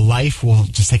think my life will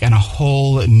just take on a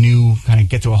whole new, kind of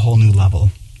get to a whole new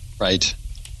level. Right.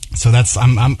 So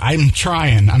I'm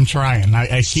trying.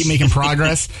 I keep making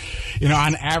progress.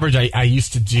 On average, I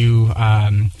used to do,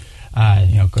 go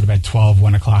to bed 12,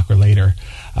 1 o'clock or later.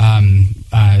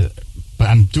 But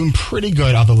I'm doing pretty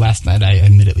good. Although last night I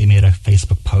admittedly made a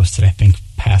Facebook post that I think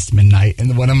past midnight,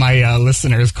 and one of my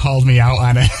listeners called me out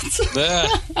on it,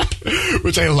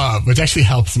 which I love, which actually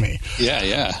helps me.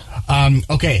 Yeah.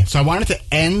 Okay, so I wanted to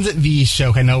end the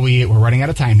show. I know we're running out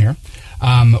of time here.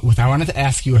 I wanted to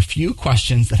ask you a few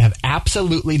questions that have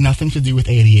absolutely nothing to do with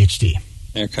ADHD.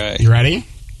 Okay. You ready?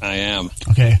 I am.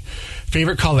 Okay.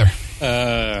 Favorite color?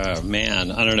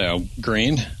 Man, I don't know.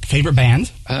 Green. Favorite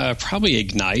band? Probably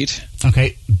Ignite.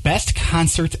 Okay. Best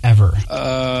concert ever?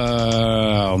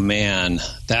 Oh, man.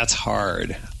 That's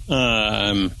hard.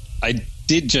 I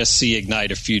did just see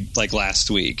Ignite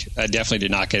last week. I definitely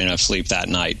did not get enough sleep that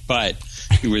night, but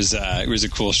it was a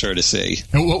cool show to see.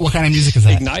 And what kind of music is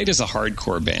that? Ignite is a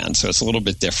hardcore band, so it's a little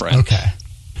bit different. Okay.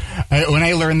 When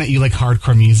I learned that you like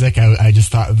hardcore music, I just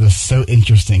thought it was so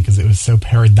interesting because it was so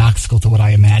paradoxical to what I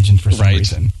imagined for some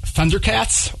reason.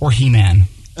 Thundercats or He-Man?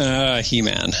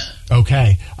 He-Man.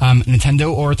 Okay.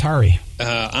 Nintendo or Atari?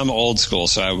 I'm old school,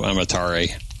 so I'm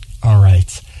Atari. All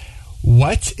right.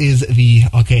 What is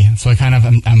so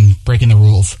I'm breaking the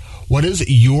rules. What is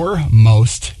your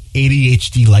most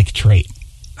ADHD-like trait?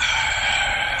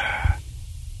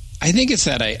 I think it's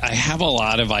that I have a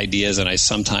lot of ideas and I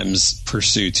sometimes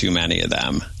pursue too many of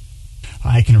them.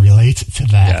 I can relate to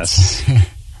that. Yes.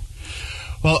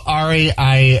 Well, Ari,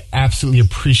 I absolutely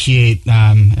appreciate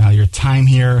your time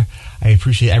here. I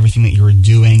appreciate everything that you were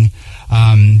doing.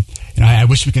 I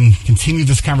wish we can continue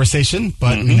this conversation,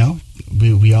 but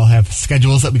we all have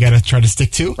schedules that we got to try to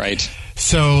stick to. Right.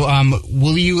 So,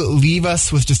 will you leave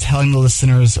us with just telling the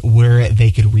listeners where they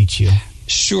could reach you?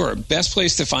 Sure. Best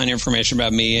place to find information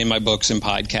about me and my books and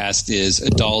podcast is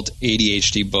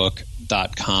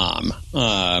adultadhdbook.com.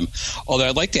 Although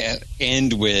I'd like to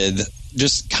end with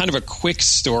just kind of a quick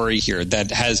story here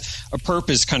that has a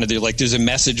purpose, kind of there's a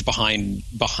message behind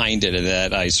it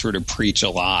that I sort of preach a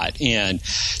lot. And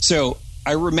so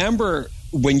I remember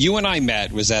when you and I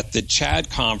met was at the CHAD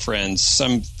conference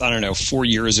 4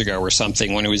 years ago or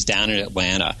something when it was down in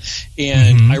Atlanta.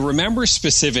 And I remember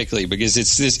specifically because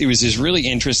it was this really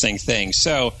interesting thing.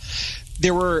 So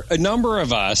there were a number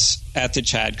of us at the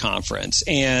CHAD conference,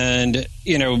 and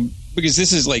because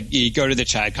this is you go to the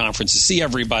CHAD conference to see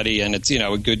everybody, and it's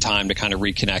a good time to kind of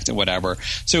reconnect and whatever.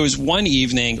 So it was one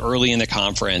evening early in the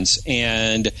conference,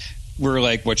 and we're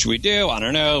like, what should we do? I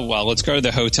don't know. Well, let's go to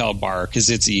the hotel bar because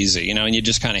it's easy, and you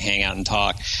just kind of hang out and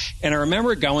talk. And I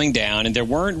remember going down, and there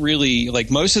weren't really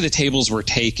most of the tables were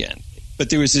taken,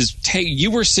 but there was this. You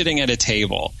were sitting at a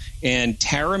table, and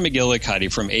Tara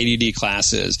McGillicuddy from ADD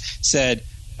Classes said,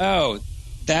 "Oh,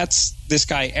 that's this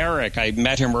guy Eric. I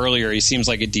met him earlier. He seems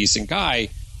like a decent guy.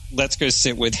 Let's go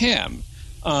sit with him."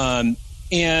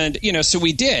 And, so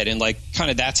we did, and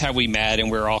kind of that's how we met, and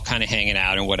we were all kind of hanging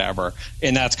out and whatever.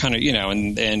 And that's kind of,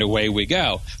 and away we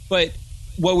go. But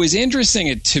what was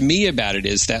interesting to me about it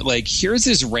is that here's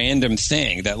this random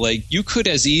thing that you could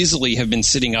as easily have been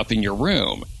sitting up in your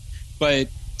room, but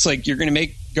it's you're going to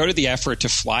go to the effort to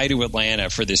fly to Atlanta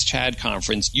for this CHAD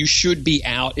conference. You should be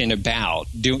out and about,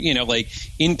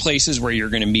 in places where you're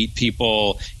going to meet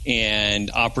people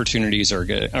and opportunities are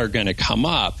going to come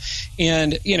up.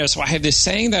 And, so I have this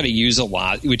saying that I use a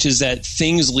lot, which is that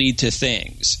things lead to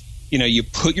things. You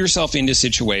put yourself into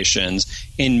situations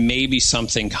and maybe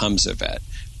something comes of it.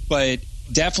 But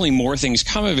definitely more things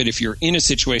come of it if you're in a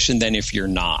situation than if you're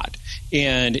not.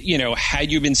 And,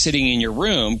 had you been sitting in your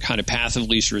room, kind of path of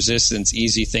least resistance,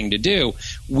 easy thing to do,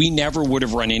 we never would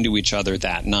have run into each other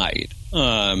that night.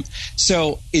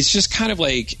 So it's just kind of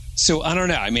like, so I don't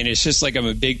know. I mean, it's just like I'm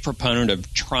a big proponent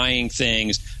of trying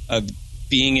things, of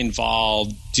being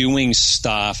involved, doing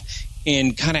stuff,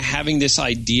 and kind of having this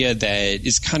idea that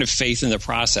is kind of faith in the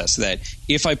process, that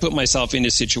if I put myself into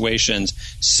situations,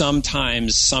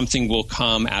 sometimes something will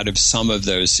come out of some of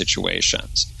those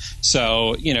situations.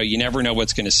 So, you never know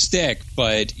what's going to stick,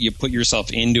 but you put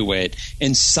yourself into it,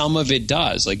 and some of it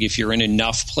does. Like if you're in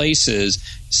enough places,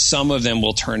 some of them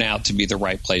will turn out to be the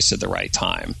right place at the right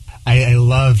time. I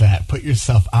love that. Put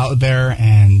yourself out there,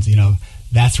 and,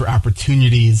 that's where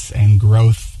opportunities and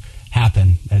growth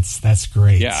happen. That's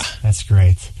great. Yeah. That's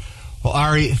great. Well,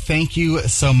 Ari, thank you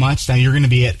so much. Now, you're going to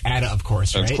be at ADA, of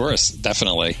course, right? Of course,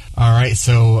 definitely. All right,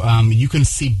 so you can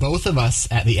see both of us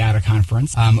at the ADA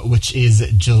conference, which is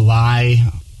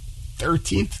July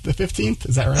 13th to 15th.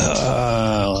 Is that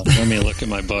right? Let me look at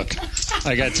my book.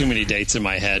 I got too many dates in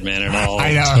my head, man. It all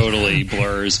totally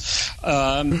blurs.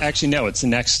 Actually, no, it's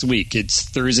next week. It's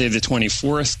Thursday the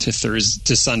 24th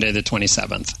to Sunday the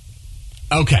 27th.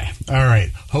 Okay. All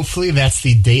right. Hopefully that's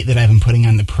the date that I've been putting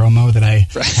on the promo that I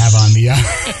have on the...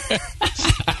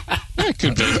 It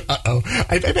could be. Uh-oh.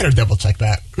 I better double check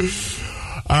that.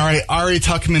 All right. Ari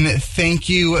Tuckman, thank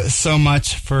you so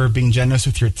much for being generous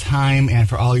with your time and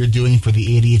for all you're doing for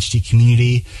the ADHD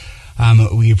community.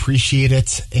 We appreciate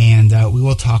it, and we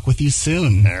will talk with you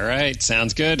soon. All right.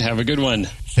 Sounds good. Have a good one.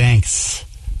 Thanks.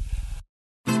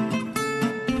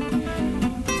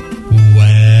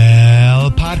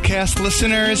 Well, podcast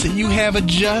listeners, you have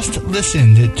just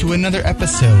listened to another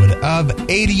episode of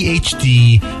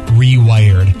ADHD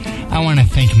Rewired. I want to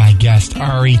thank my guest,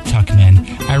 Ari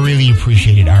Tuckman. I really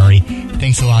appreciate it, Ari.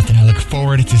 Thanks a lot, and I look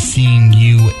forward to seeing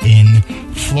you in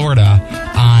Florida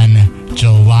on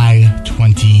July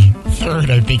 23rd,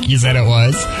 I think you said it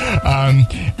was.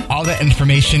 All that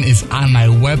information is on my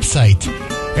website.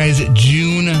 Guys,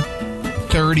 June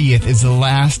 30th is the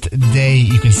last day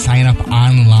you can sign up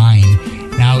online.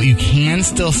 Now, you can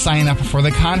still sign up for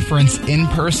the conference in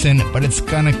person, but it's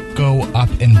going to go up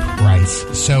in price.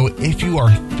 So if you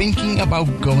are thinking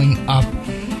about going up,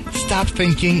 stop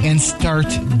thinking and start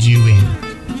doing.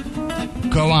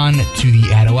 Go on to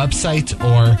the ADA website,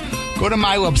 or go to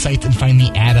my website and find the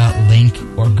ADA link,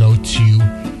 or go to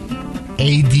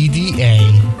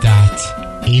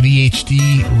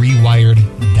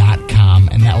adda.adhdrewired.com,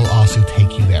 and that will also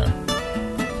take you there.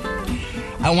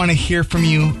 I want to hear from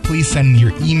you. Please send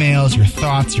your emails, your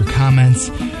thoughts, your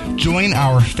comments. Join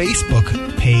our Facebook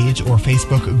page or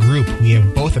Facebook group. We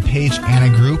have both a page and a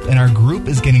group, and our group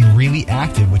is getting really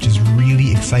active, which is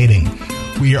really exciting.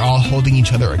 We are all holding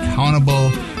each other accountable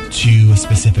to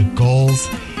specific goals,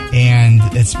 and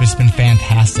it's just been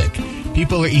fantastic.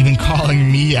 People are even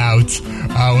calling me out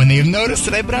when they've noticed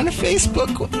that I've been on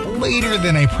Facebook later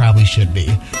than I probably should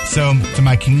be. So, to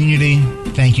my community,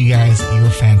 thank you guys. You're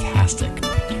fantastic.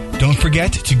 Don't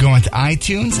forget to go onto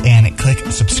iTunes and click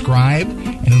subscribe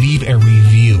and leave a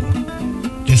review.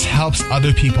 This helps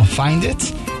other people find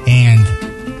it, and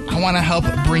I want to help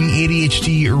bring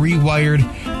ADHD Rewired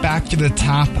back to the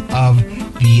top of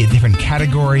the different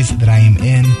categories that I am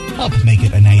in. Help make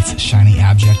it a nice shiny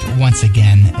object once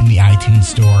again in the iTunes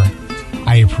store.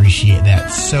 I appreciate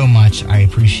that so much. I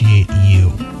appreciate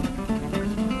you.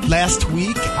 Last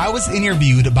week, I was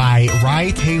interviewed by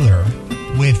Rye Taylor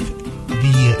with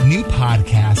the new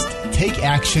podcast, Take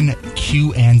Action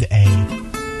Q&A.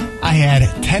 I had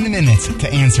 10 minutes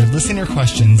to answer listener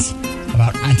questions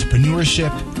about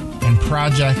entrepreneurship and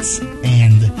projects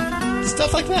and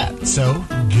stuff like that. So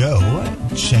go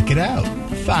check it out.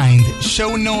 Find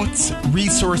show notes,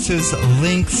 resources,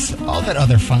 links, all that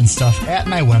other fun stuff at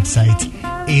my website,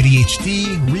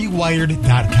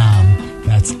 ADHDrewired.com.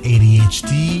 That's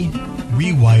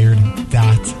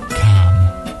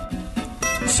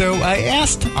ADHDrewired.com. So I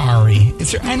asked Ari,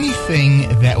 is there anything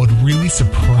that would really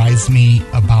surprise me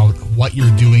about what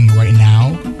you're doing right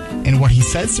now? And what he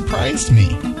said surprised me.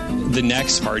 The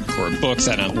next hardcore book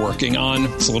that I'm working on,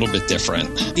 it's a little bit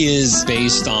different, is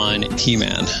based on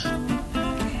He-Man.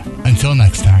 Until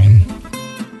next time.